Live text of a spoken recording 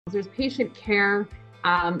There's patient care.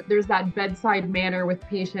 There's that bedside manner with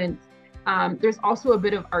patients. There's also a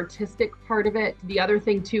bit of artistic part of it. The other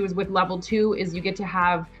thing too is with level 2 is you get to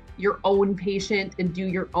have your own patient and do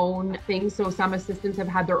your own things. So some assistants have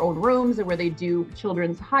had their own rooms where they do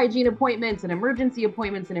children's hygiene appointments and emergency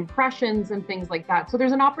appointments and impressions and things like that. So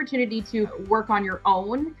there's an opportunity to work on your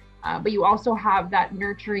own. But you also have that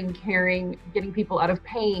nurturing, caring, getting people out of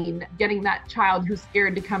pain, getting that child who's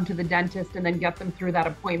scared to come to the dentist and then get them through that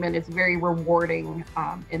appointment. It's very rewarding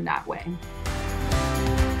in that way.